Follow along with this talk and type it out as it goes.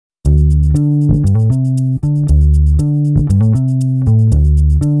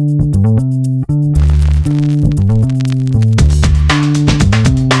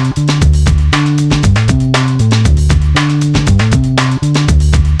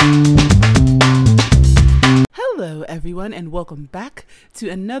everyone, and welcome back to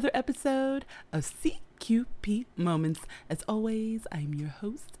another episode of CQP Moments. As always, I'm your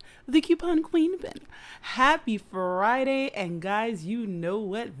host, the Coupon Queen Ben. Happy Friday, and guys, you know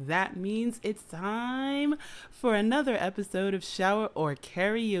what that means. It's time for another episode of Shower or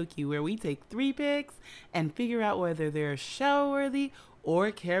Karaoke, where we take 3 picks and figure out whether they're shower-worthy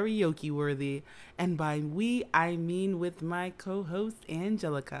or karaoke worthy. And by we, I mean with my co-host,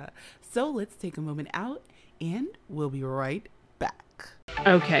 Angelica. So let's take a moment out and we'll be right back.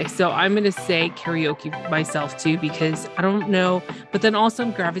 Okay, so I'm going to say karaoke myself too, because I don't know, but then also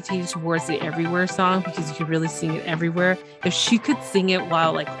I'm gravitating towards the Everywhere song because you could really sing it everywhere. If she could sing it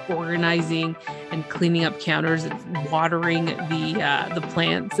while like organizing and cleaning up counters and watering the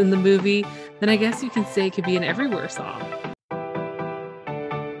plants in the movie, then I guess you can say it could be an Everywhere song.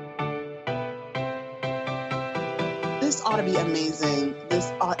 This ought to be amazing.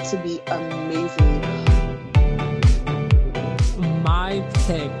 This ought to be amazing. My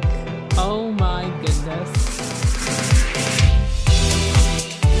pick. Oh my goodness.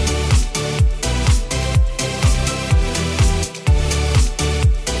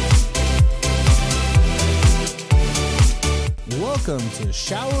 Welcome to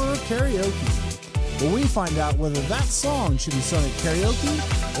Shower or Karaoke, where we find out whether that song should be sung at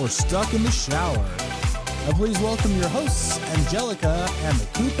karaoke or stuck in the shower. Now please welcome your hosts, Angelica and the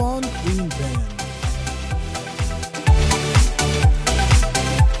Coupon Queen Ben.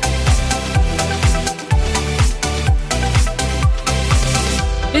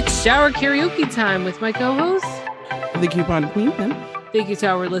 It's shower karaoke time with my co-host, The Coupon Queen Ben. Thank you to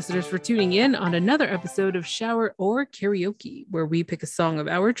our listeners for tuning in on another episode of Shower or Karaoke, where we pick a song of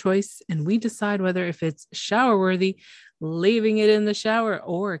our choice and we decide whether if it's shower worthy, leaving it in the shower,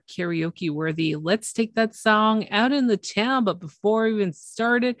 or karaoke worthy. Let's take that song out in the town. But before we even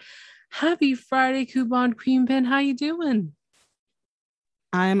started, happy Friday, Coupon Queen Ben. How you doing?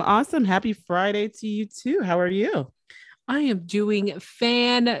 I'm awesome. Happy Friday to you too. How are you? I am doing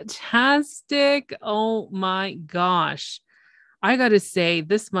fantastic. Oh my gosh. I got to say,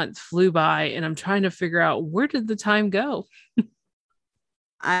 this month flew by and I'm trying to figure out where did the time go?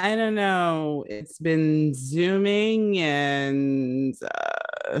 I don't know. It's been Zooming and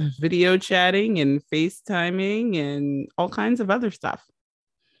video chatting and FaceTiming and all kinds of other stuff.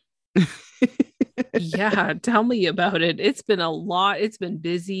 Yeah, tell me about it. It's been a lot. It's been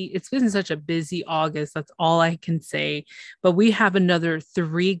busy. It's been such a busy August. That's all I can say. But we have another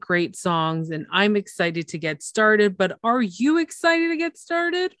 3 great songs and I'm excited to get started. But are you excited to get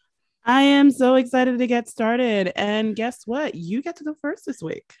started? I am so excited to get started. And guess what? You get to go first this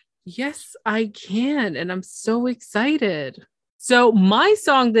week. Yes, I can. And I'm so excited. So my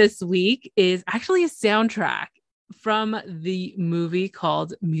song this week is actually a soundtrack from the movie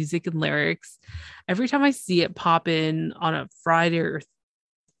called Music and Lyrics. Every time I see it pop in on a Friday or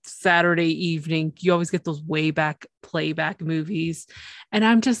Saturday evening, you always get those way back playback movies. And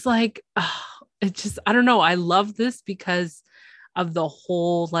I'm just like, oh, I don't know. I love this because of the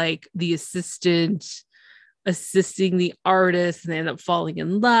whole, like the assistant assisting the artist and they end up falling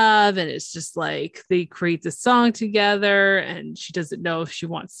in love. And it's just like they create the song together and she doesn't know if she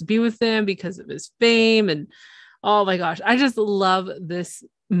wants to be with him because of his fame. And oh my gosh, I just love this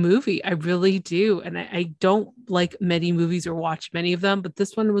movie. I really do. And I don't like many movies or watch many of them, but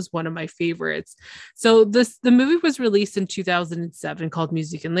this one was one of my favorites. So the movie was released in 2007 called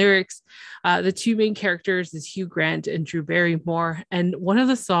Music and Lyrics. The 2 main characters is Hugh Grant and Drew Barrymore. And one of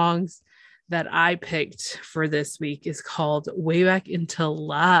the songs that I picked for this week is called Way Back Into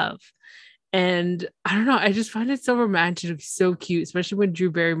Love. And I don't know, I just find it so romantic, so cute, especially when Drew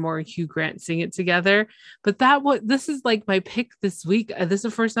Barrymore and Hugh Grant sing it together. But this is like my pick this week. This is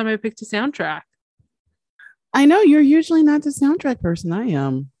the first time I picked a soundtrack. I know you're usually not the soundtrack person. I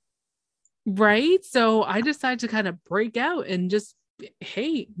am. Right? So I decided to kind of break out and just,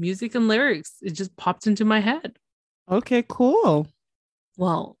 hey, Music and Lyrics. It just popped into my head. Okay, cool.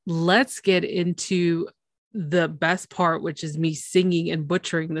 Well, let's get into the best part, which is me singing and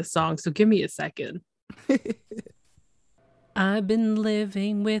butchering the song. So give me a second. I've been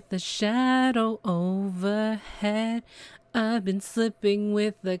living with a shadow overhead. I've been slipping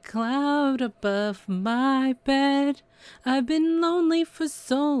with a cloud above my bed. I've been lonely for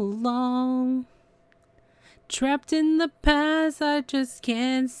so long. Trapped in the past, I just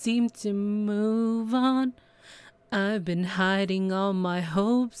can't seem to move on. I've been hiding all my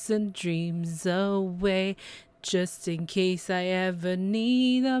hopes and dreams away, just in case I ever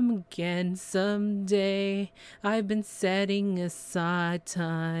need them again someday. I've been setting aside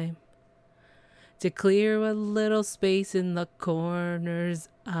time to clear a little space in the corners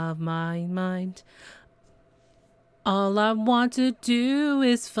of my mind. All I want to do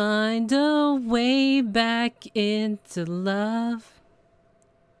is find a way back into love.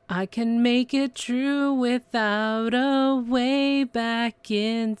 I can make it true without a way back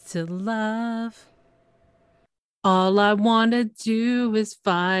into love. All I want to do is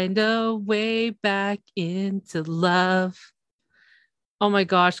find a way back into love. Oh my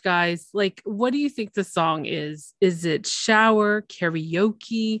gosh, guys. Like, what do you think the song is? Is it shower,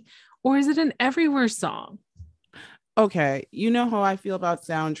 karaoke, or is it an everywhere song? Okay, you know how I feel about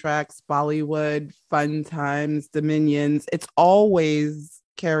soundtracks, Bollywood, Fun Times, Dominions. It's always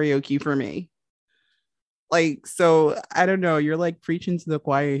karaoke for me. Like, so I don't know. You're like preaching to the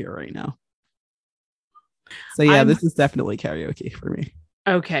choir here right now. So yeah, this is definitely karaoke for me.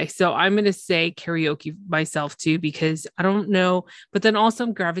 Okay, so I'm going to say karaoke myself too, because I don't know, but then also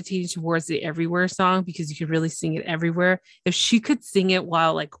I'm gravitating towards the everywhere song because you could really sing it everywhere. If she could sing it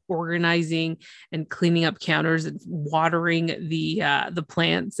while like organizing and cleaning up counters and watering the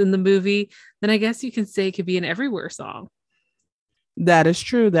plants in the movie, then I guess you can say it could be an everywhere song. That is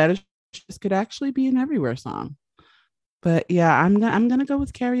true. This could actually be an everywhere song. But yeah, I'm gonna go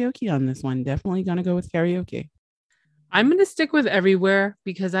with karaoke on this one. Definitely gonna go with karaoke. I'm going to stick with everywhere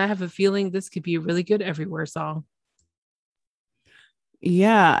because I have a feeling this could be a really good everywhere song.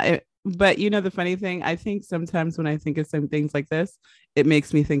 Yeah, but you know the funny thing, I think sometimes when I think of some things like this, it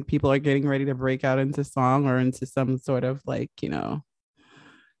makes me think people are getting ready to break out into song or into some sort of like,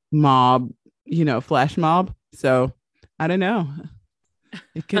 mob, flash mob. So I don't know.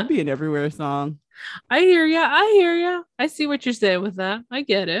 It could be an everywhere song. I hear ya. I hear ya. I see what you're saying with that. I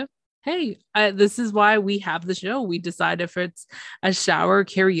get it. Hey, this is why we have the show. We decide if it's a shower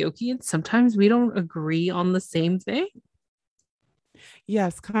karaoke, and sometimes we don't agree on the same thing.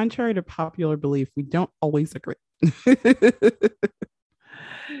 Yes, contrary to popular belief, we don't always agree.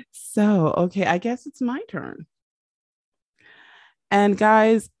 So, okay, I guess it's my turn. And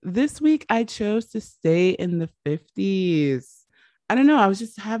guys, this week I chose to stay in the 50s. I don't know, I was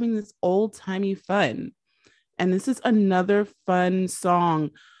just having this old-timey fun. And this is another fun song.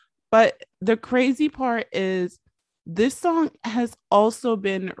 But the crazy part is this song has also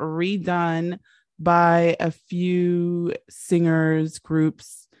been redone by a few singers,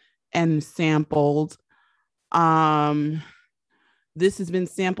 groups, and sampled. This has been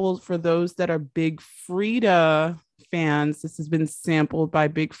sampled for those that are Big Frida fans. This has been sampled by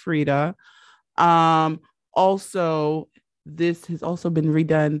Big Frida. Also, this has also been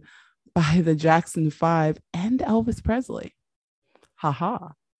redone by the Jackson 5 and Elvis Presley.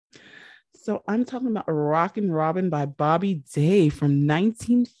 Haha. So I'm talking about Rockin' Robin by Bobby Day from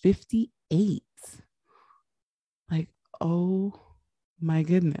 1958. Like, oh my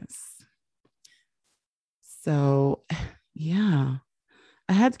goodness. So, yeah.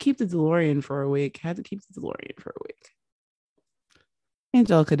 I had to keep the DeLorean for a week.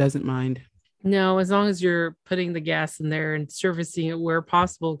 Angelica doesn't mind. No, as long as you're putting the gas in there and servicing it where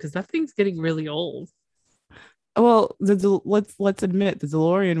possible, because that thing's getting really old. Well, let's admit the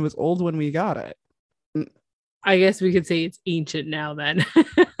DeLorean was old when we got it. I guess we could say it's ancient now then.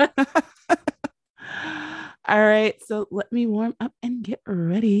 All right, so let me warm up and get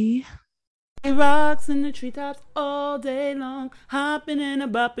ready. It rocks in the treetops all day long, hopping and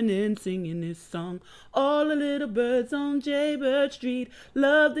a-bopping and singing this song. All the little birds on Jaybird Street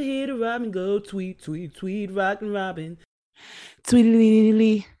love to hear the robin go tweet, tweet, tweet, rockin' robin.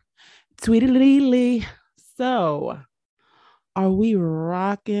 Tweedly-lee, tweedly-lee. So, are we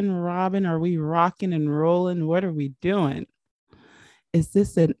rocking, Robin? Are we rocking and rolling? What are we doing? Is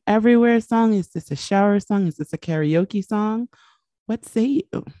this an everywhere song? Is this a shower song? Is this a karaoke song? What say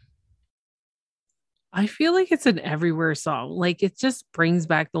you? I feel like it's an everywhere song. Like it just brings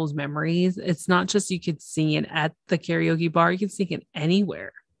back those memories. It's not just you could sing it at the karaoke bar, you can sing it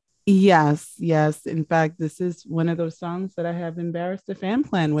anywhere. Yes. In fact, this is one of those songs that I have embarrassed a fan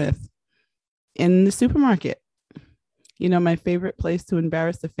plan with in the supermarket. You know, my favorite place to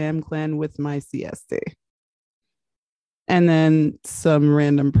embarrass the fam clan with my CST. And then some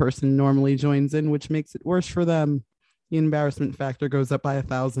random person normally joins in, which makes it worse for them. The embarrassment factor goes up by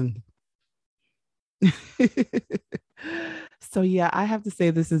 1,000. So yeah, I have to say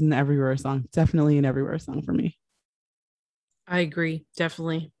this is an everywhere song. Definitely an everywhere song for me. I agree.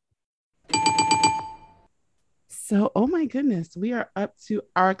 Definitely. So, oh my goodness, we are up to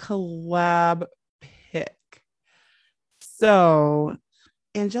our collab pick. So,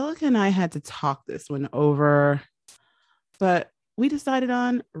 Angelica and I had to talk this one over, but we decided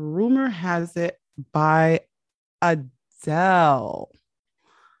on Rumor Has It by Adele.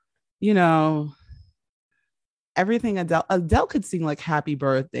 You know, everything Adele could sing like Happy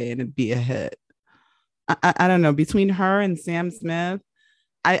Birthday and it'd be a hit. I don't know, between her and Sam Smith,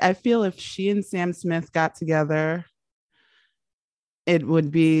 I feel if she and Sam Smith got together, it would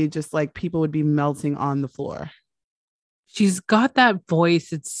be just like people would be melting on the floor. She's got that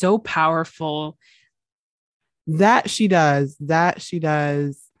voice. It's so powerful. That she does.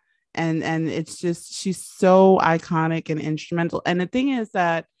 And it's just, she's so iconic and instrumental. And the thing is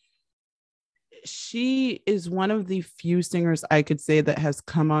that she is one of the few singers I could say that has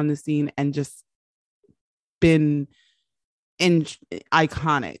come on the scene and just been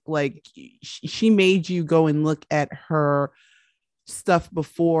iconic. Like she made you go and look at her stuff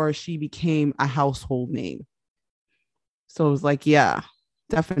before she became a household name. So it was like, yeah,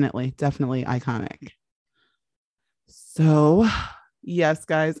 definitely iconic. So yes,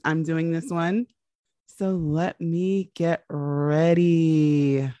 guys, I'm doing this one. So let me get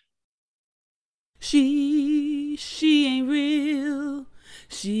ready. She ain't real.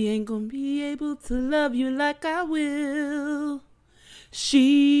 She ain't gonna be able to love you like I will.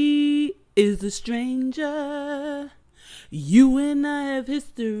 She is a stranger. You and I have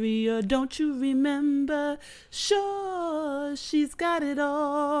history, or don't you remember? Sure, she's got it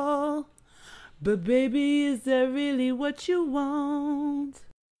all. But baby, is that really what you want?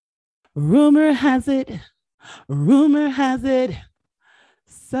 Rumor has it.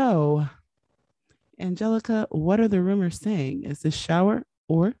 So, Angelica, what are the rumors saying? Is this shower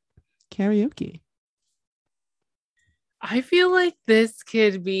or karaoke? I feel like this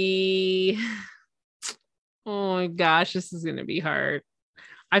could be... Oh my gosh, this is going to be hard.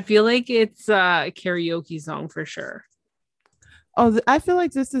 I feel like it's a karaoke song for sure. Oh, I feel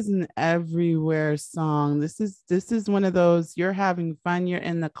like this is an everywhere song. This is one of those, you're having fun, you're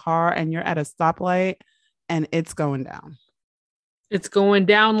in the car and you're at a stoplight and it's going down. It's going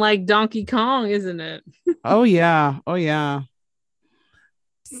down like Donkey Kong, isn't it? Oh yeah.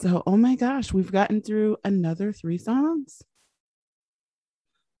 So, oh my gosh, we've gotten through another 3 songs.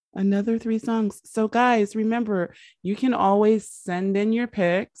 So guys, remember, you can always send in your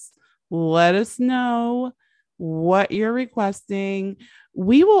picks. Let us know what you're requesting.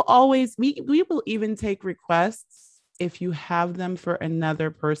 We will always, we will even take requests if you have them for another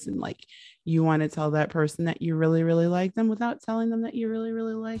person. Like you want to tell that person that you really, really like them without telling them that you really,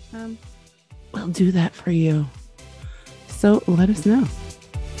 really like them. We'll do that for you. So let us know.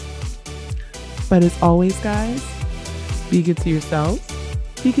 But as always, guys, be good to yourselves.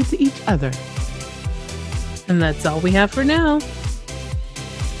 Be good to each other. And that's all we have for now.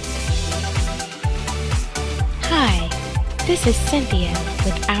 Hi, this is Cynthia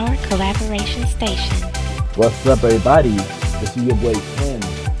with our collaboration station. What's up, everybody? This is your boy Ken,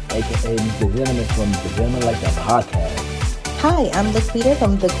 aka Mr. Gentleman from the Gentleman Like That podcast. Hi, I'm Laquita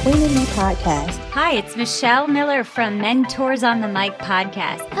from the Queen and Me podcast. Hi, it's Michelle Miller from Mentors on the Mic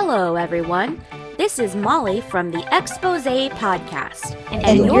podcast. Hello, everyone. This is Molly from the Expose podcast.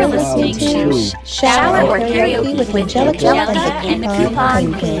 And you're listening to Shower or Karaoke with Angelica and the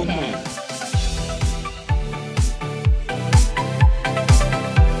Coupon Queen.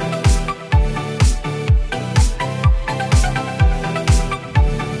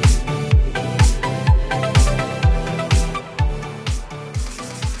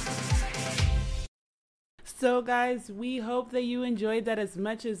 So guys, we hope that you enjoyed that as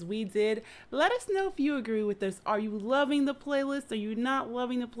much as we did. Let us know if you agree with us. Are you loving the playlist? Are you not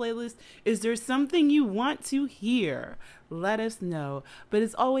loving the playlist? Is there something you want to hear? Let us know. But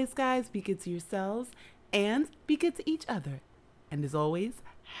as always, guys, be good to yourselves and be good to each other. And as always,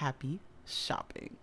 happy shopping.